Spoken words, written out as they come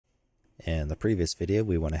In the previous video,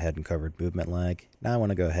 we went ahead and covered movement lag. Now I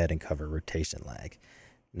want to go ahead and cover rotation lag.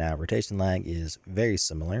 Now, rotation lag is very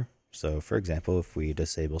similar. So, for example, if we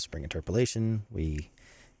disable spring interpolation, we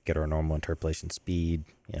get our normal interpolation speed,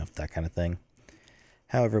 that kind of thing.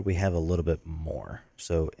 However, we have a little bit more.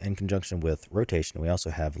 So, in conjunction with rotation, we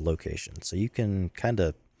also have location. So, you can kind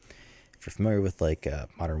of, if you're familiar with like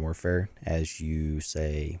Modern Warfare, as you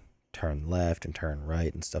say, turn left and turn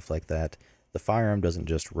right and stuff like that, the firearm doesn't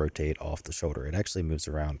just rotate off the shoulder. It actually moves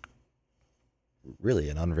around really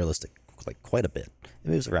an unrealistic, like quite a bit. It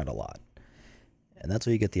moves around a lot. And that's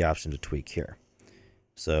where you get the option to tweak here.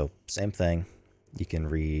 So same thing, you can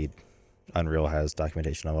read, Unreal has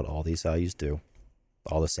documentation on what all these values do.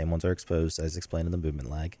 All the same ones are exposed as explained in the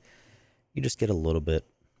movement lag. You just get a little bit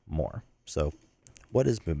more. So what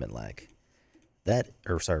is movement lag?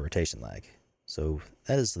 Rotation lag. So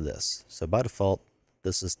that is this. So by default,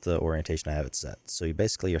 this is the orientation I have it set. So you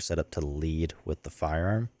basically are set up to lead with the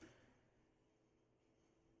firearm,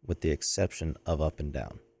 with the exception of up and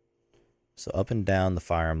down. So up and down, the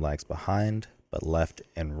firearm lags behind, but left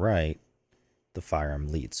and right, the firearm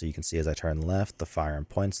leads. So you can see as I turn left, the firearm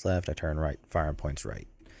points left, I turn right, firearm points right.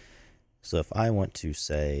 So if I want to,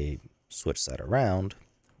 say, switch that around,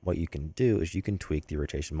 what you can do is you can tweak the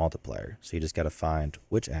rotation multiplier. So you just got to find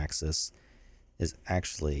which axis is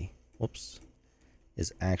actually,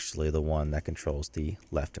 the one that controls the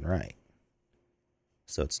left and right.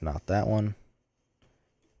 So it's not that one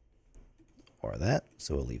or that.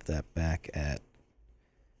 So we'll leave that back at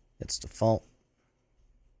its default.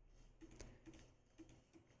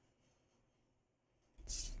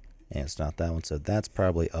 And it's not that one. So that's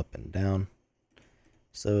probably up and down.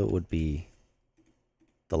 So it would be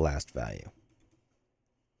the last value.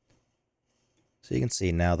 So you can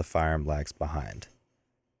see now the firearm lags behind.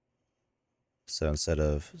 So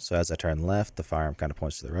as I turn left, the firearm kind of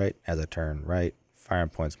points to the right. As I turn right, firearm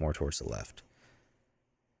points more towards the left.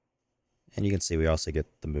 And you can see we also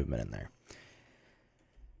get the movement in there.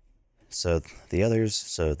 So the others,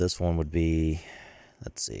 so this one would be,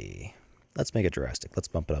 let's see, let's make it drastic. Let's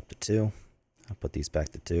bump it up to 2. I'll put these back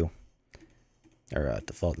to 2, or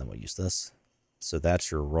default, and then we'll use this. So that's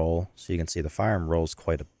your roll. So you can see the firearm rolls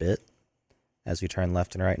quite a bit as we turn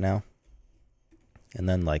left and right now. And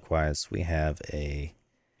then likewise, we have a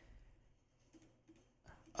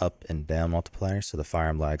up and down multiplier. So the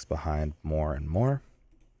firearm lags behind more and more.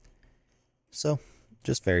 So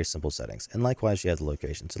just very simple settings. And likewise, you have the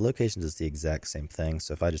location. So locations is the exact same thing.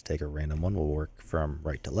 So if I just take a random one, we'll work from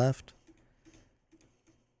right to left.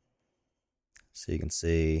 So you can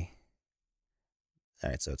see,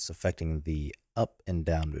 all right, so it's affecting the up and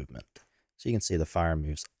down movement. So you can see the firearm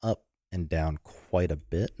moves up and down quite a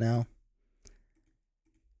bit now.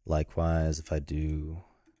 Likewise, if I do,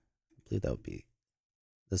 I believe that would be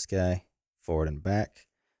this guy, forward and back.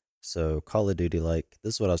 So Call of Duty, like,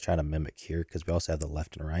 this is what I was trying to mimic here, because we also have the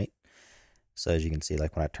left and right. So as you can see,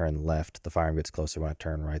 like when I turn left, the firearm gets closer. When I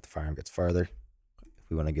turn right, the firearm gets farther. If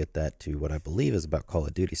we want to get that to what I believe is about Call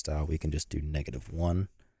of Duty style, we can just do -1.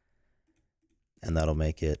 And that'll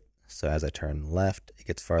make it so as I turn left, it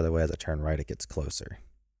gets farther away. As I turn right, it gets closer.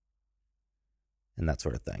 And that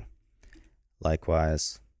sort of thing.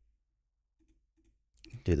 Likewise,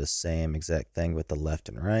 do the same exact thing with the left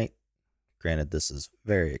and right. Granted, this is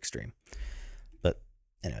very extreme. But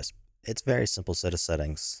anyways, it's a very simple set of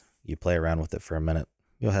settings. You play around with it for a minute,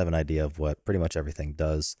 you'll have an idea of what pretty much everything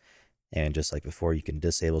does. And just like before, you can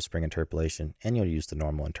disable spring interpolation, and you'll use the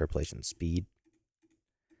normal interpolation speed,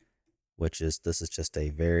 this is just a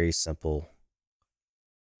very simple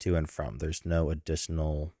to and from. There's no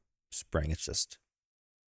additional spring. It's just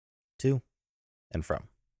to and from.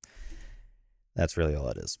 That's really all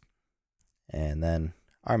it is. And then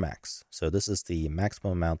our max. So this is the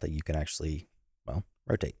maximum amount that you can actually,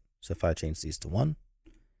 rotate. So if I change these to 1,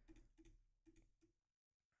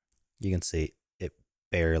 you can see it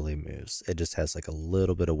barely moves. It just has like a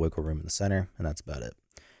little bit of wiggle room in the center, and that's about it.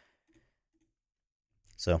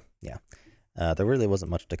 So yeah, there really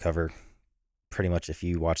wasn't much to cover. Pretty much if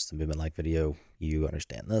you watch the movement lag video, you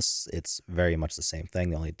understand this. It's very much the same thing.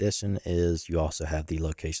 The only addition is you also have the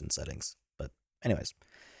location settings. But anyways,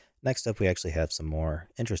 next up we actually have some more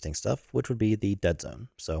interesting stuff, which would be the dead zone.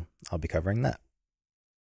 So I'll be covering that.